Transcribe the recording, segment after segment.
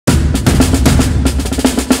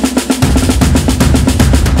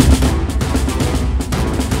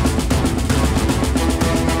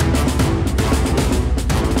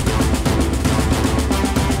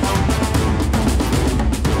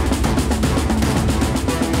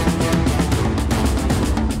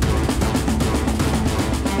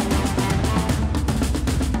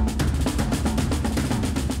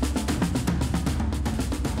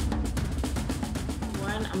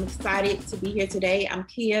be here today. I'm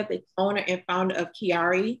Kia, the owner and founder of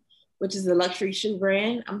Curating, which is a luxury shoe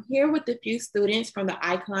brand. I'm here with a few students from the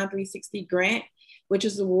Icon 360 grant, which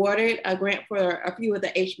was awarded a grant for a few of the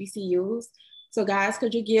HBCUs. So guys,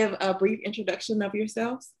 could you give a brief introduction of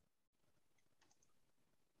yourselves?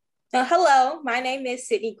 Hello, my name is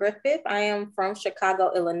Sydney Griffith. I am from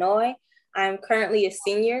Chicago, Illinois. I'm currently a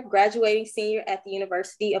senior, graduating senior at the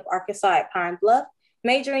University of Arkansas at Pine Bluff,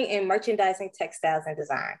 majoring in merchandising, textiles, and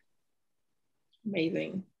design.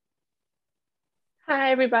 Amazing.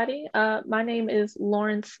 Hi, everybody. My name is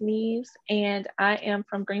Lauren Sneeves, and I am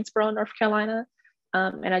from Greensboro, North Carolina,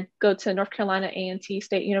 and I go to North Carolina A&T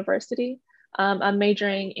State University. I'm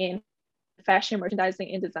majoring in fashion,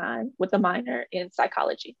 merchandising, and design with a minor in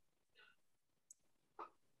psychology.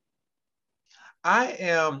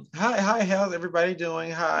 Hi, how's everybody doing?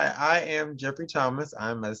 Hi, I am Jeffrey Thomas.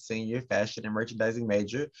 I'm a senior fashion and merchandising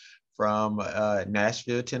major from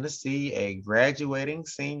Nashville, Tennessee, a graduating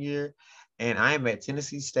senior, and I am at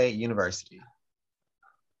Tennessee State University.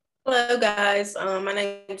 Hello guys, my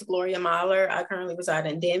name is Gloria Mahler. I currently reside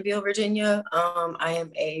in Danville, Virginia. I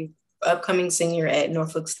am a upcoming senior at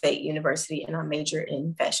Norfolk State University and I major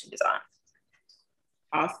in fashion design.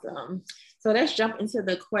 Awesome. So let's jump into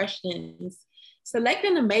the questions.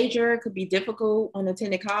 Selecting a major could be difficult when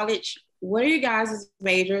attending college. What are you guys'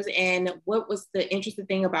 majors and what was the interesting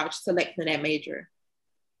thing about selecting that major?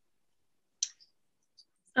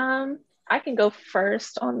 I can go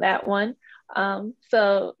first on that one.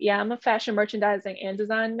 So yeah, I'm a fashion merchandising and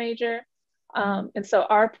design major. And so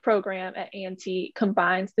our program at A&T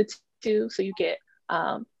combines the two. So you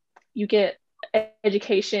get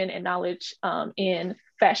education and knowledge in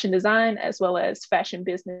fashion design as well as fashion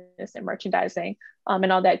business and merchandising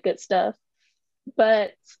and all that good stuff.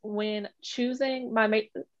 But when choosing my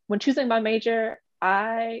major,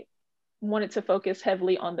 I wanted to focus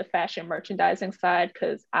heavily on the fashion merchandising side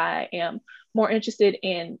because I am more interested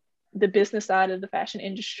in the business side of the fashion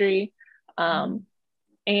industry. And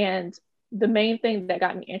the main thing that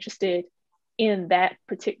got me interested in that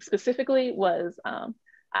specifically was I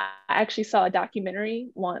actually saw a documentary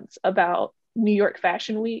once about New York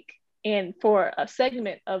Fashion Week. And for a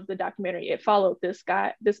segment of the documentary, it followed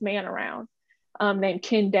this man around named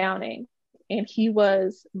Ken Downing. And he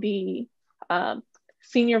was the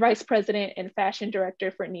senior vice president and fashion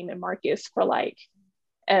director for Neiman Marcus for like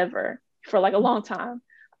a long time.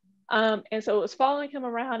 And so it was following him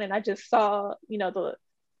around and I just saw,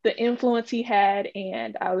 the influence he had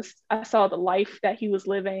and I saw the life that he was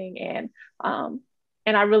living and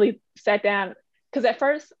I really sat down because at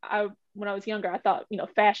first when I was younger, I thought,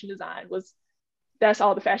 fashion design that's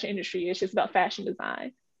all the fashion industry is, just about fashion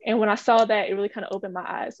design. And when I saw that, it really kind of opened my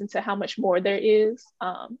eyes into how much more there is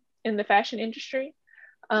in the fashion industry.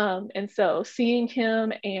 And so seeing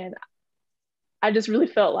him and I just really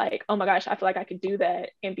felt like, oh my gosh, I feel like I could do that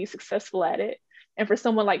and be successful at it. And for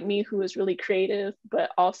someone like me who is really creative, but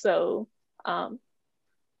also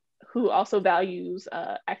who also values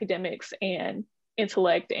academics and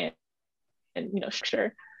intellect and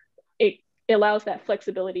structure, it allows that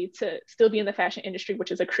flexibility to still be in the fashion industry,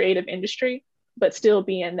 which is a creative industry, but still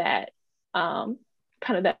be in that kind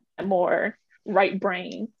of that more right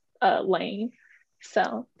brain lane.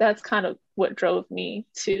 So that's kind of what drove me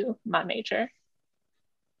to my major.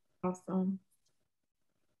 Awesome.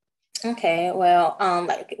 Okay, well,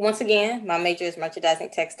 once again, my major is merchandising,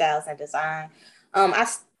 textiles, and design. I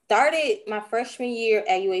started my freshman year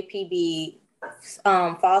at UAPB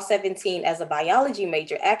fall 17 as a biology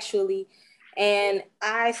major, actually. And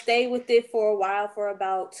I stayed with it for a while, for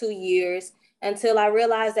about 2 years, until I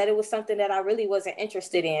realized that it was something that I really wasn't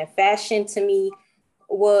interested in. Fashion to me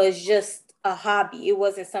was just a hobby. It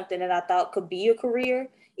wasn't something that I thought could be a career,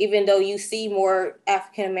 even though you see more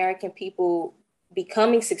African-American people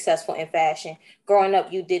becoming successful in fashion. Growing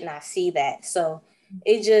up, you did not see that. So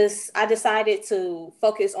I decided to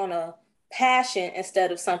focus on a passion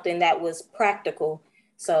instead of something that was practical.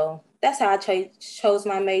 So that's how I chose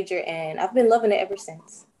my major, and I've been loving it ever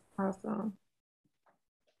since. Awesome.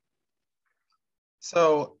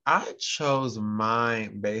 So I chose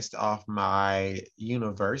mine based off my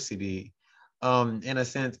university. In a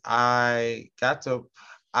sense, I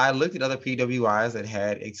looked at other PWIs that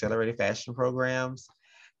had accelerated fashion programs,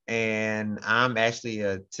 and I'm actually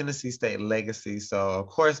a Tennessee State legacy. So of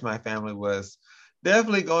course my family was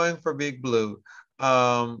definitely going for Big Blue.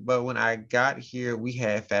 But when I got here, we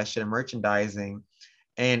had fashion and merchandising.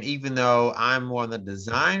 And even though I'm more in the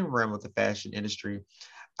design realm of the fashion industry,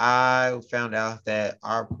 I found out that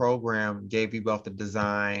our program gave you both the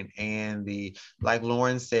design and the, like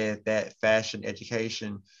Lauren said, that fashion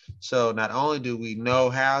education. So not only do we know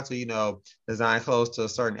how to, design clothes to a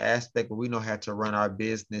certain aspect, but we know how to run our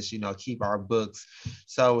business, keep our books.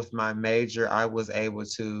 So with my major,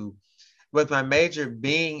 with my major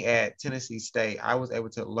being at Tennessee State, I was able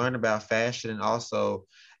to learn about fashion and also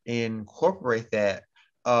incorporate that.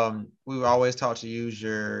 We were always taught to use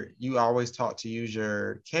your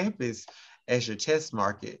campus as your test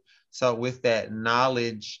market. So with that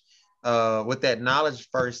knowledge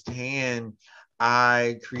firsthand,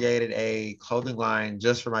 I created a clothing line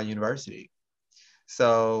just for my university.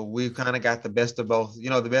 So we've kind of got the best of both,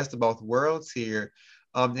 the best of both worlds here,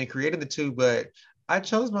 and created the two. But I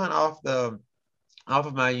chose mine off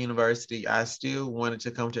of my university. I still wanted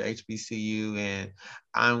to come to HBCU, and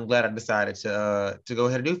I'm glad I decided to go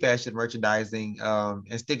ahead and do fashion merchandising,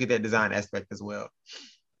 and stick at that design aspect as well.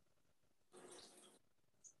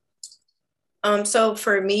 So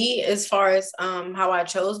for me, as far as how I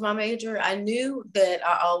chose my major, I knew that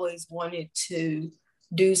I always wanted to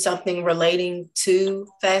do something relating to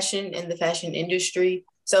fashion and the fashion industry.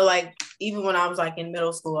 So like, even when I was like in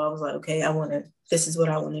middle school, I was like, okay, this is what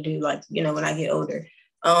I want to do, like, when I get older.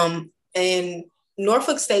 And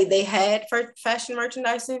Norfolk State, they had for fashion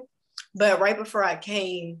merchandising, but right before I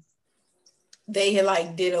came, they had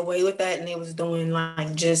like did away with that and they was doing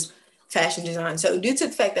like just fashion design. So due to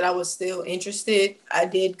the fact that I was still interested, I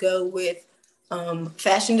did go with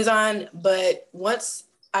fashion design. But once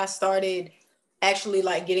I started actually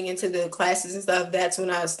like getting into the classes and stuff, that's when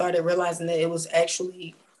I started realizing that it was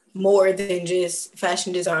actually more than just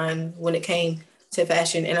fashion design when it came to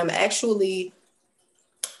fashion. And I'm actually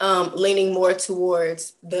leaning more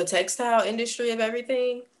towards the textile industry of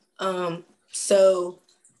everything. So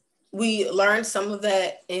we learned some of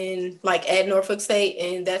that in like at Norfolk State,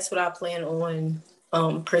 and that's what I plan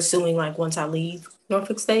on pursuing like once I leave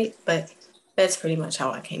Norfolk State. But that's pretty much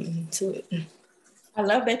how I came into it. I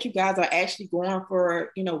love that you guys are actually going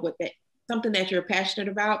for, what that something that you're passionate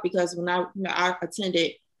about, because when I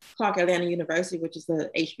attended Clark Atlanta University, which is the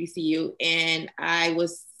HBCU, and I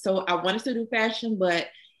wanted to do fashion, but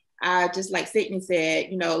I just like Sydney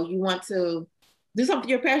said, you want to do something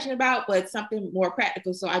you're passionate about, but something more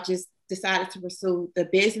practical. So I just decided to pursue the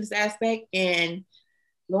business aspect, and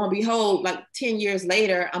lo and behold, like 10 years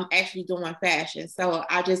later, I'm actually doing fashion. So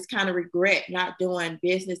I just kind of regret not doing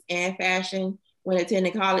business and fashion when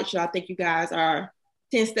attending college. So I think you guys are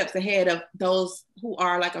 10 steps ahead of those who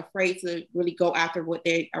are like afraid to really go after what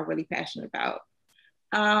they are really passionate about.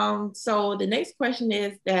 So the next question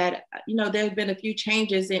is that, there's been a few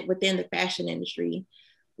changes within the fashion industry.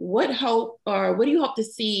 What do you hope to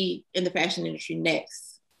see in the fashion industry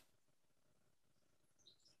next?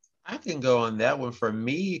 I can go on that one. For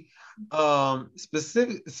me,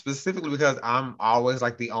 specifically because I'm always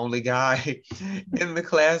like the only guy in the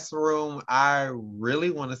classroom, I really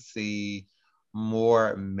want to see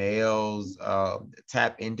more males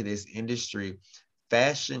tap into this industry.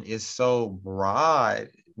 Fashion is so broad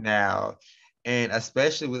now, and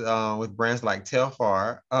especially with brands like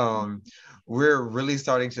Telfar, we're really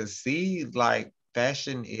starting to see like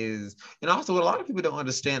fashion is, and also what a lot of people don't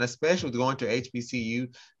understand, especially with going to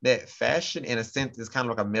HBCU, that fashion in a sense is kind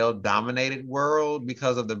of like a male dominated world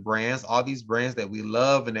because of the brands, all these brands that we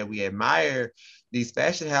love and that we admire, these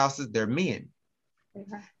fashion houses, they're men.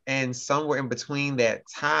 Okay. And somewhere in between that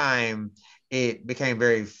time, it became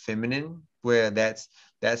very feminine, where that's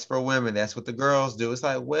for women, that's what the girls do. It's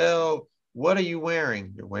like, well, what are you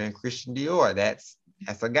wearing? You're wearing Christian Dior. That's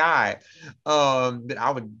a guy. But I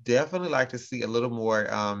would definitely like to see a little more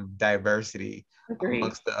diversity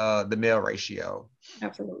amongst the male ratio.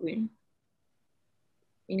 Absolutely.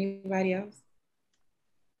 Anybody else?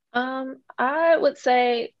 I would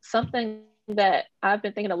say something that I've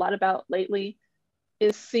been thinking a lot about lately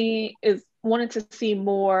is wanting to see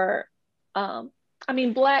more,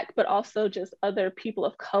 Black, but also just other people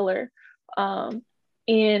of color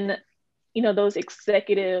in, those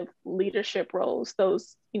executive leadership roles,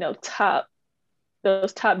 those top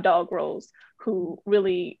dog roles who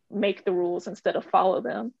really make the rules instead of follow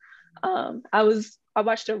them. I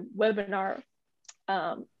watched a webinar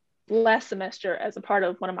last semester as a part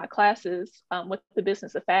of one of my classes with the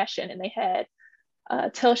business of fashion, and they had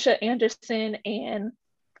Telsha Anderson and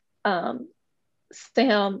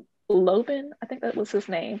Sam Loban, I think that was his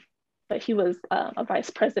name, but he was a vice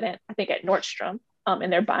president, I think, at Nordstrom in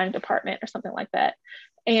their buying department or something like that.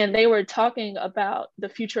 And they were talking about the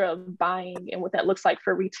future of buying and what that looks like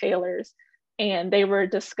for retailers. And they were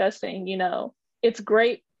discussing, it's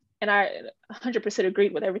great and I 100%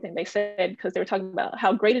 agreed with everything they said, because they were talking about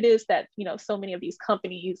how great it is that, you know, so many of these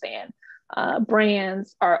companies and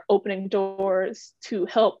brands are opening doors to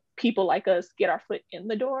help people like us get our foot in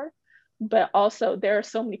the door. But also there are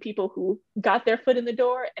so many people who got their foot in the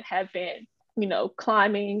door and have been, you know,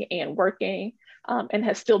 climbing and working, and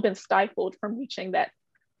has still been stifled from reaching that,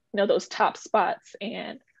 you know, those top spots.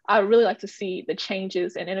 And I would really like to see the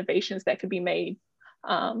changes and innovations that could be made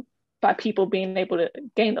by people being able to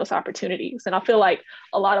gain those opportunities. And I feel like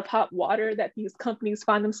a lot of hot water that these companies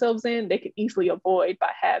find themselves in, they can easily avoid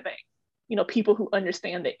by having, you know, people who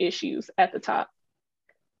understand the issues at the top.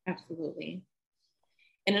 Absolutely.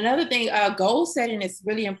 And another thing, goal setting is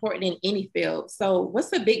really important in any field. So what's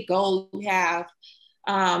the big goal you have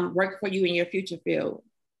work for you in your future field?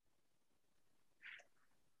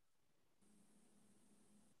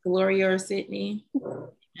 Gloria or Sydney?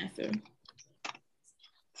 Answer.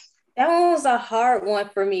 That one was a hard one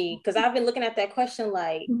for me, because I've been looking at that question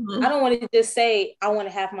like, I don't want to just say I want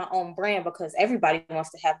to have my own brand, because everybody wants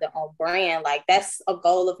to have their own brand. Like, that's a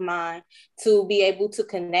goal of mine, to be able to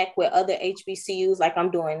connect with other HBCUs like I'm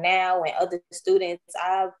doing now and other students.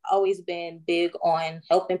 I've always been big on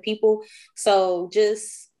helping people. So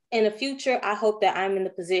just in the future, I hope that I'm in the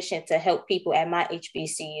position to help people at my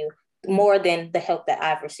HBCU more than the help that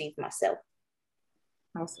I've received myself.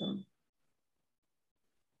 Awesome.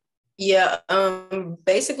 Yeah,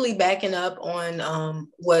 basically backing up on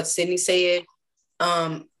what Sydney said,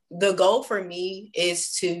 the goal for me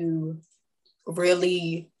is to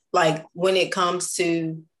really, like, when it comes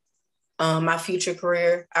to my future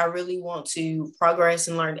career, I really want to progress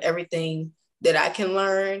and learn everything that I can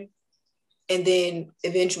learn, and then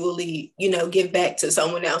eventually, you know, give back to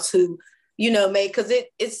someone else who, you know, because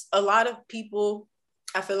it's a lot of people,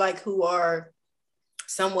 I feel like, who are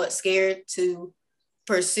somewhat scared to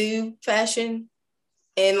pursue fashion.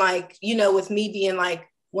 And, like, you know, with me being like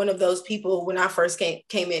one of those people when I first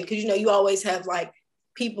came in, because, you know, you always have like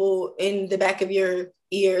people in the back of your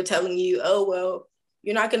ear telling you, oh, well,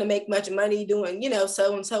 you're not going to make much money doing, you know,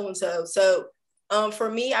 so and so and so. So for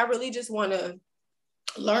me, I really just want to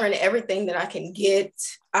learn everything that I can get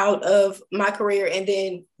out of my career, and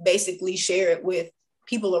then basically share it with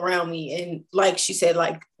people around me. And like she said,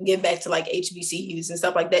 like, give back to like HBCUs and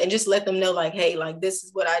stuff like that, and just let them know, like, hey, like, this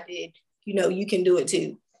is what I did, you know, you can do it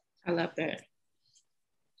too. I love that.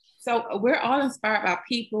 So we're all inspired by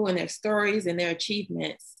people and their stories and their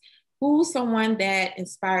achievements. Who's someone that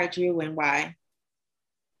inspired you and why?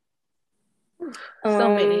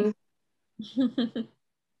 So many.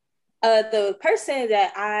 The person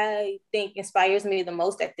that I think inspires me the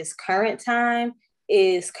most at this current time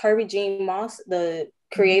is Kirby Jean Moss, the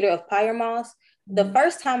creator of Pyre Moss. The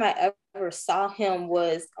first time I ever saw him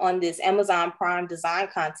was on this Amazon Prime design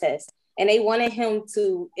contest, and they wanted him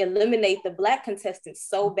to eliminate the Black contestants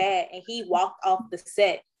so bad, and he walked off the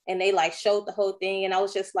set, and they like showed the whole thing, and I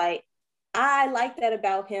was just like, I like that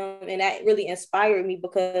about him, and that really inspired me,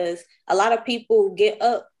 because a lot of people get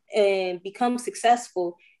up and become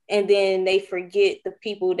successful, and then they forget the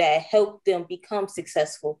people that helped them become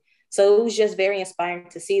successful. So it was just very inspiring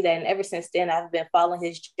to see that. And ever since then, I've been following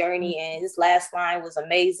his journey, and his last line was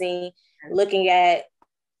amazing. Looking at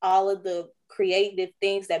all of the creative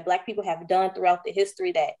things that Black people have done throughout the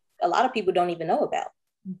history that a lot of people don't even know about.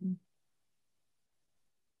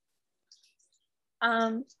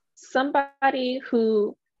 Somebody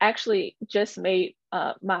who actually just made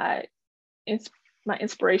my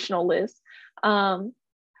inspirational list.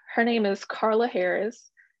 Her name is Carla Harris,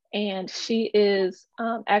 and she is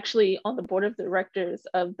actually on the board of directors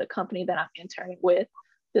of the company that I'm interning with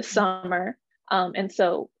this summer. And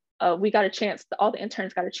so we got a chance, all the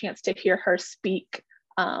interns got a chance to hear her speak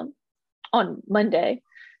on Monday.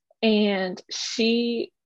 And she's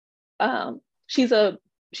a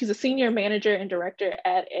senior manager and director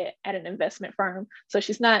at an investment firm. So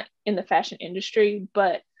she's not in the fashion industry,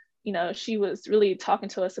 but you know, she was really talking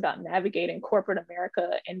to us about navigating corporate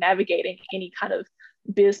America and navigating any kind of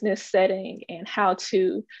business setting, and how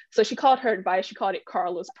to, so she called her advice, she called it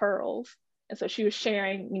Carla's Pearls. And so she was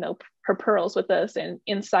sharing, you know, her pearls with us and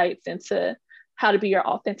insights into how to be your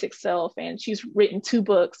authentic self. And she's written 2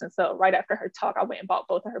 books. And so right after her talk, I went and bought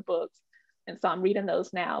both of her books. And so I'm reading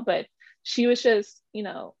those now. But she was just, you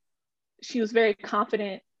know, she was very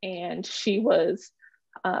confident, and she was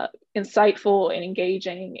insightful and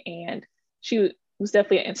engaging, and she was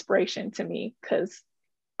definitely an inspiration to me, because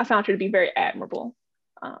I found her to be very admirable.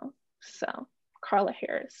 So Carla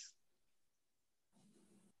Harris.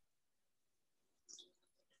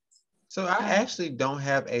 So I actually don't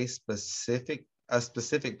have a specific a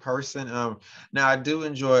specific person. Now I do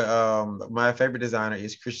enjoy, my favorite designer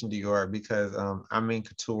is Christian Dior because I'm in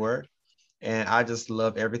couture, and I just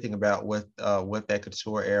love everything about what that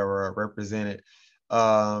couture era represented.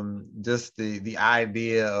 Just the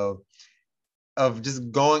idea of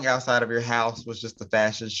just going outside of your house was just a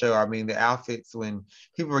fashion show. I mean, the outfits when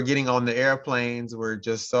people were getting on the airplanes were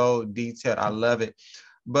just so detailed. I love it.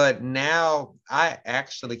 But now I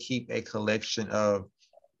actually keep a collection of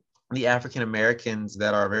the African Americans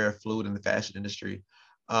that are very fluid in the fashion industry.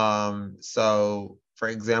 So, for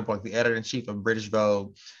example, like the editor-in-chief of British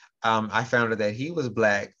Vogue, I found out that he was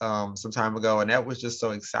Black some time ago, and that was just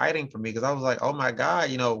so exciting for me because I was like, oh my God,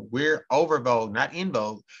 we're over Vogue, not in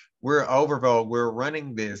Vogue. We're over Vogue. We're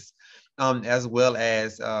running this, as well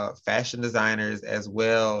as fashion designers as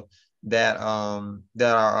well that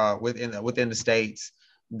are within the states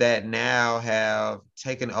that now have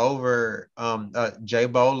taken over. Jay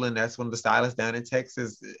Bolin, that's one of the stylists down in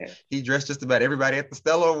Texas. He dressed just about everybody at the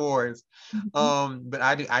Stella Awards. But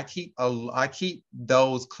I keep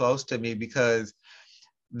those close to me because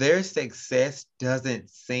their success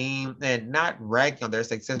doesn't seem, and not ragging on their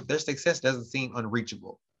success doesn't seem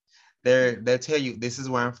unreachable. They'll tell you, this is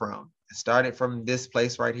where I'm from. I started from this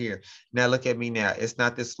place right here. Now look at me now. It's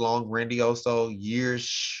not this long, grandiose, years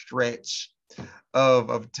stretch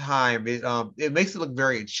of time. It makes it look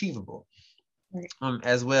very achievable. Right.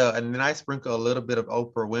 As well. And then I sprinkle a little bit of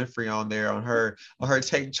Oprah Winfrey on there on her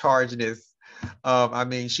take chargeness. I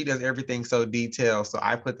mean, she does everything so detailed. So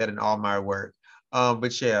I put that in all my work.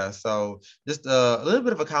 But yeah, so just a little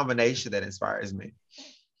bit of a combination that inspires me.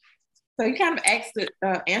 So you kind of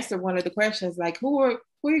answered one of the questions, like who are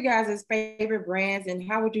you guys' favorite brands and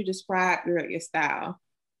how would you describe your style?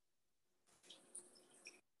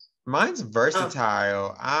 Mine's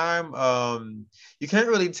versatile. I'm you can't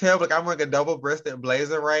really tell, but like I'm wearing a double-breasted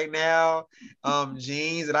blazer right now.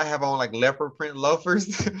 Jeans, and I have on like leopard print loafers.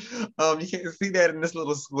 You can't see that in this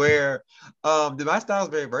little square. My style is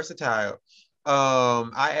very versatile.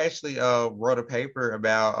 I actually wrote a paper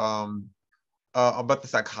about the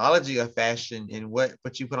psychology of fashion and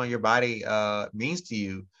what you put on your body means to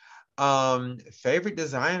you. Favorite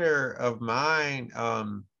designer of mine,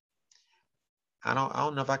 I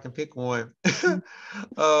don't know if I can pick one.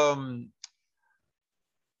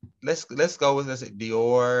 Let's go with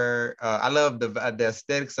Dior. I love the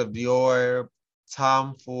aesthetics of Dior,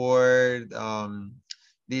 Tom Ford, the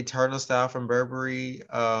Eternal style from Burberry.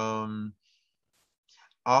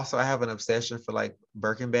 Also, I have an obsession for like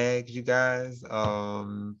Birkin bags, you guys.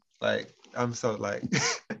 Like I'm so like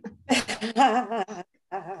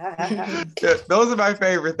those are my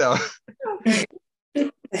favorite though.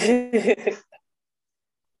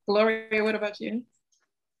 Gloria, what about you?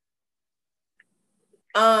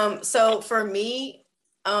 So for me,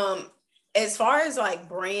 as far as like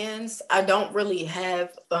brands, I don't really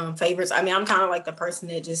have favorites. I mean, I'm kind of like the person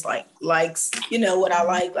that just like likes, what I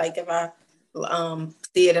like. Like if I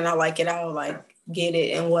see it and I like it, I'll like get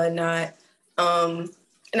it and whatnot.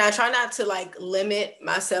 And I try not to like limit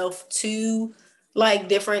myself to like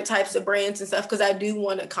different types of brands and stuff because I do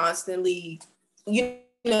want to constantly,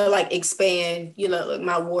 like expand, like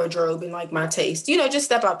my wardrobe and like my taste, just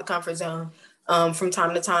step out the comfort zone from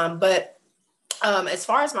time to time. But as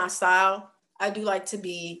far as my style, I do like to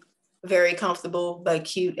be very comfortable but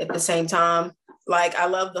cute at the same time. Like I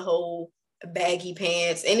love the whole baggy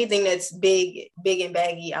pants, anything that's big and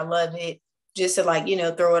baggy. I love it. Just to like,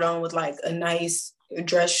 throw it on with like a nice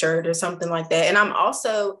dress shirt or something like that. And I'm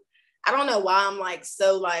also, I don't know why I'm like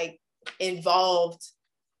so like involved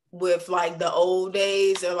with like the old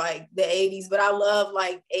days or like the 80s, but I love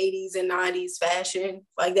like 80s and 90s fashion.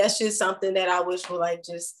 Like that's just something that I wish would like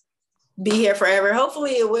just be here forever.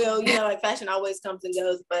 Hopefully it will, like fashion always comes and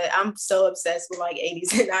goes, but I'm so obsessed with like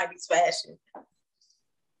 80s and 90s fashion.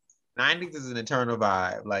 90s is an eternal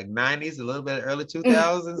vibe. Like 90s, a little bit early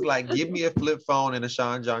 2000s. Like give me a flip phone and a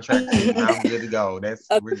Sean John tracksuit and I'm good to go.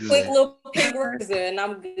 We're good. Quick little pink razor and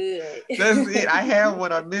I'm good. That's it. I have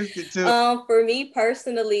one. I missed it too. For me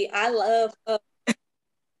personally, I love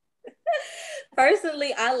I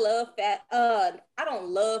don't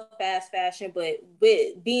love fast fashion, but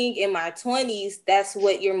with being in my 20s, that's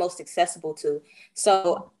what you're most accessible to.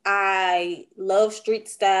 So I love street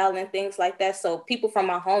style and things like that. So people from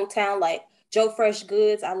my hometown, like Joe Fresh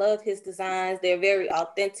Goods, I love his designs. They're very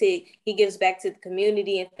authentic. He gives back to the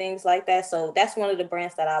community and things like that. So that's one of the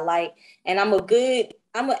brands that I like. And I'm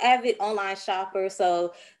an avid online shopper.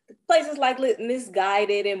 So places like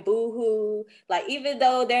Misguided and Boohoo, like even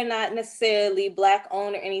though they're not necessarily Black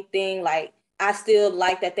owned or anything, like I still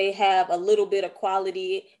like that they have a little bit of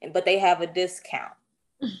quality, but they have a discount.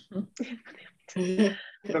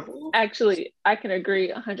 Actually, I can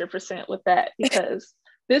agree 100% with that, because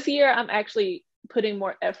this year I'm actually putting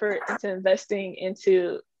more effort into investing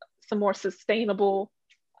into some more sustainable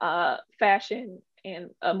fashion and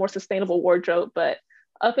a more sustainable wardrobe. But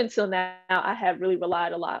up until now, I have really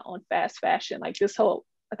relied a lot on fast fashion. Like this whole,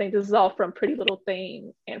 I think this is all from Pretty Little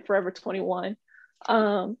Thing and Forever 21.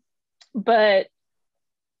 But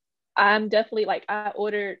I'm definitely like, I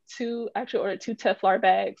actually ordered two Teflar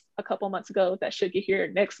bags a couple months ago that should get here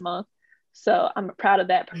next month. So I'm proud of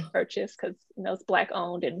that purchase, because it's Black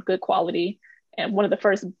owned and good quality. And one of the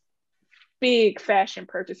first big fashion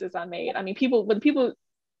purchases I made. I mean, when people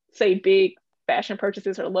say big fashion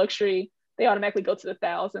purchases or luxury, they automatically go to the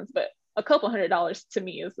thousands, but a couple $100 to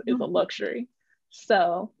me is a luxury.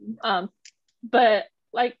 So, but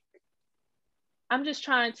like, I'm just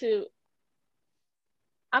trying to,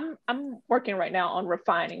 I'm working right now on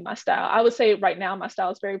refining my style. I would say right now my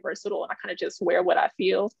style is very versatile and I kind of just wear what I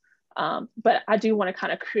feel. But I do want to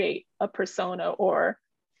kind of create a persona or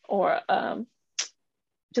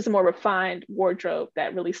just a more refined wardrobe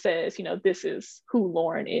that really says, this is who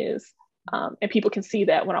Lauren is. And people can see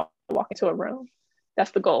that when I walk into a room.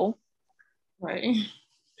 That's the goal. Right.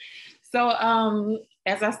 So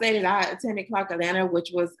as I stated, I attended Clark Atlanta,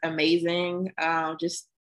 which was amazing. Just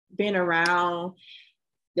being around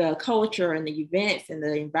the culture and the events and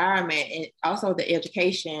the environment, and also the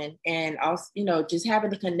education, and also, just having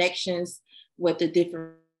the connections with the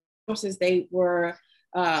different courses they were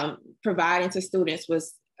providing to students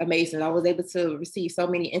was amazing. I was able to receive so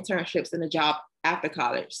many internships and a job after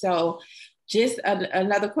college. So just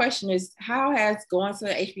another question is, how has going to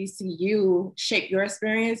HBCU shaped your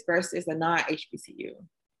experience versus a non-HBCU?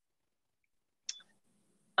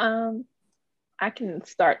 I can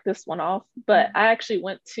start this one off, but I actually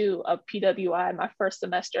went to a PWI my first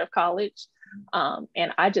semester of college.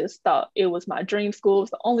 And I just thought it was my dream school. It was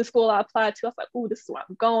the only school I applied to. I was like, "Ooh, this is where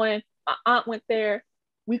I'm going." My aunt went there.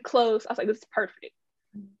 We closed. I was like, "This is perfect."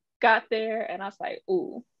 Got there and I was like,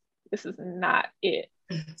 "Ooh, this is not it."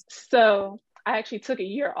 So I actually took a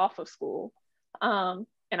year off of school. And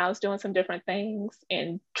I was doing some different things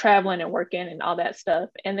and traveling and working and all that stuff.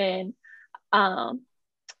 And then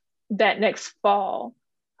that next fall,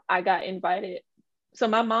 I got invited. So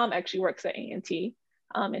my mom actually works at A&T,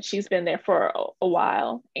 and she's been there for a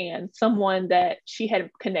while. And someone that she had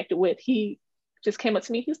connected with, he just came up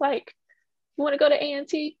to me. He's like, "You want to go to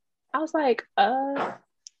A&T?" I was like,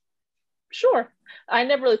 sure. I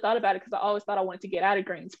never really thought about it because I always thought I wanted to get out of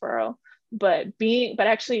Greensboro. But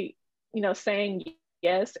actually, saying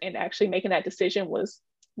yes and actually making that decision was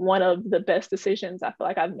one of the best decisions I feel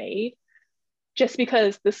like I've made. Just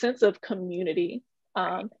because the sense of community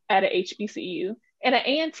at a HBCU, and at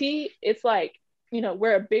A&T, it's like,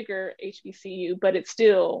 we're a bigger HBCU, but it's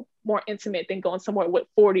still more intimate than going somewhere with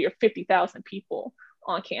 40 or 50,000 people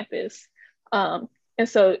on campus. And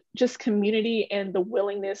so just community and the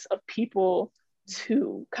willingness of people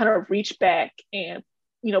to kind of reach back and,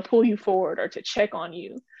 pull you forward or to check on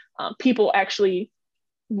you. People actually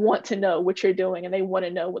want to know what you're doing and they want to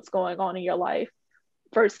know what's going on in your life.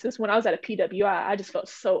 Versus when I was at a PWI, I just felt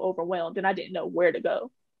so overwhelmed and I didn't know where to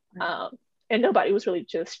go. And nobody was really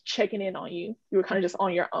just checking in on you. You were kind of just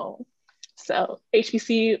on your own. So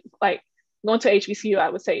HBCU, like going to HBCU, I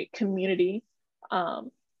would say community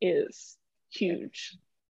is huge.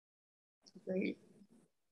 Great.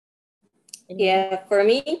 Yeah, for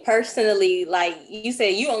me personally, like you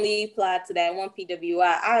said, you only applied to that one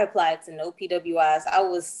PWI. I applied to no PWIs. I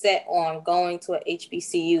was set on going to a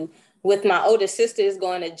HBCU. With my older sisters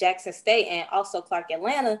going to Jackson State and also Clark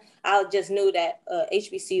Atlanta, I just knew that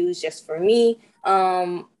HBCU was just for me.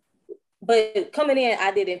 But coming in,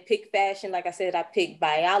 I didn't pick fashion. Like I said, I picked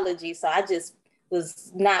biology. So I just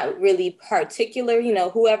was not really particular.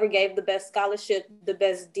 Whoever gave the best scholarship, the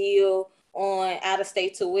best deal on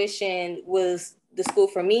out-of-state tuition was the school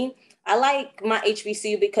for me. I like my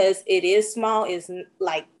HBCU because it is small. It's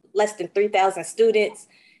like less than 3,000 students.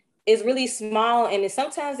 It's really small, and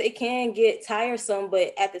sometimes it can get tiresome,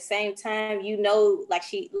 but at the same time,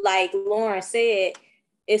 like Lauren said,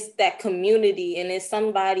 it's that community, and it's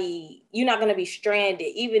somebody, you're not going to be stranded.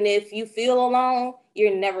 Even if you feel alone,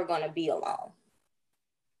 you're never going to be alone.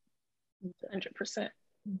 100%.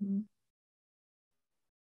 Mm-hmm.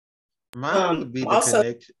 Mine would be the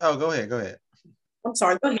connection. Oh, go ahead. I'm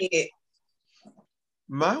sorry, go ahead.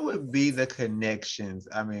 Mine would be the connections.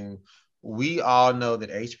 I mean, we all know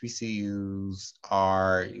that HBCUs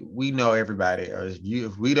we know everybody. Or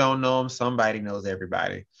if we don't know them, somebody knows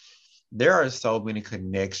everybody. There are so many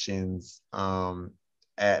connections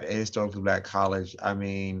at a historically Black college. I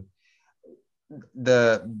mean,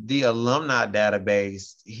 the alumni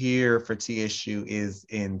database here for TSU is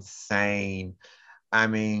insane. I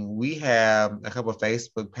mean, we have a couple of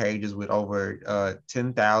Facebook pages with over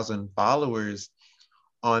 10,000 followers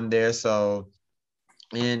on there. So,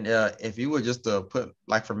 and if you were just to put,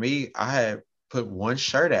 like for me, I had put one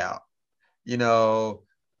shirt out, you know,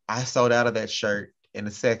 I sold out of that shirt in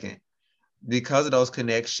a second because of those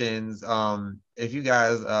connections. If you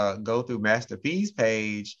guys go through Master P's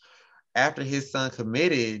page, after his son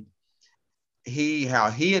committed, how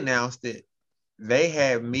he announced it, they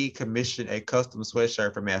had me commission a custom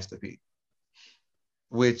sweatshirt for Master P,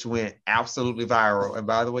 which went absolutely viral. And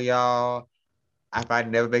by the way, y'all, if I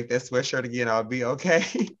never make that sweatshirt again, I'll be okay.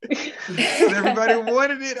 Because everybody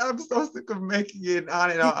wanted it. I'm so sick of making it in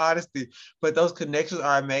all honesty. But those connections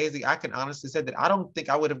are amazing. I can honestly say that I don't think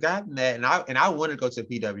I would have gotten that. And I wanted to go to a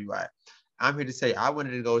PWI. I'm here to say I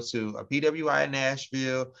wanted to go to a PWI in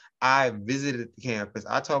Nashville. I visited the campus.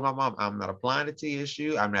 I told my mom, I'm not applying to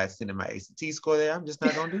TSU. I'm not sending my ACT score there. I'm just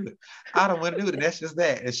not going to do it. I don't want to do it. And that's just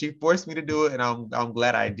that. And she forced me to do it. And I'm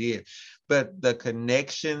glad I did. But the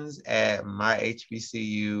connections at my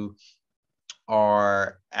HBCU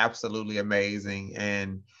are absolutely amazing.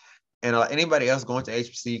 And anybody else going to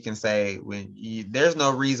HBCU can say there's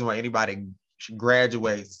no reason why anybody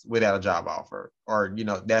graduates without a job offer or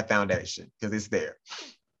that foundation, because it's there.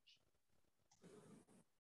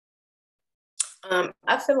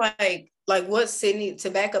 I feel like what Sydney,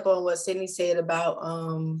 to back up on what Sydney said about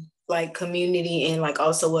like community and like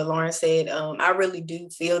also what Lauren said, I really do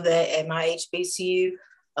feel that at my HBCU.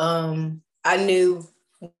 I knew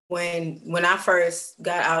when I first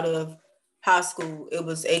got out of high school, it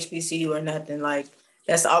was HBCU or nothing. Like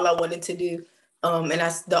that's all I wanted to do. And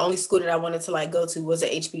that's the only school that I wanted to like go to was a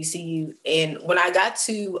HBCU. And when I got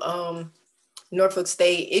to Norfolk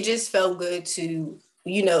State, it just felt good to,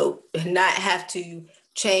 not have to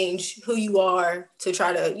change who you are to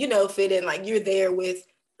try to, fit in. Like you're there with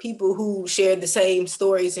people who share the same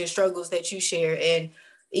stories and struggles that you share. And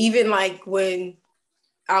even like when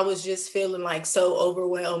I was just feeling like so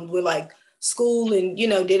overwhelmed with like school and,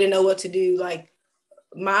 didn't know what to do, like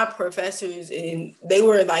my professors, and they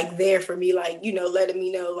were like there for me, like, letting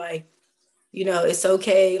me know, like, it's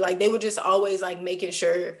okay. Like they were just always like making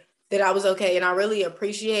sure that I was okay. And I really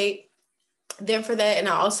appreciate them for that. And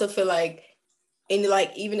I also feel like,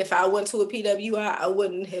 even if I went to a PWI, I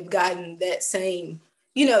wouldn't have gotten that same,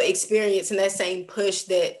 experience and that same push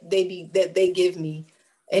that they give me.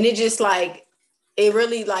 And it just like, it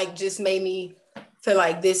really like just made me feel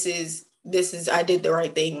like this is I did the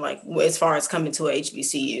right thing, like as far as coming to a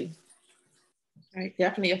HBCU. Right,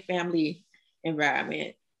 definitely a family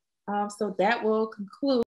environment. So that will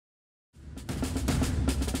conclude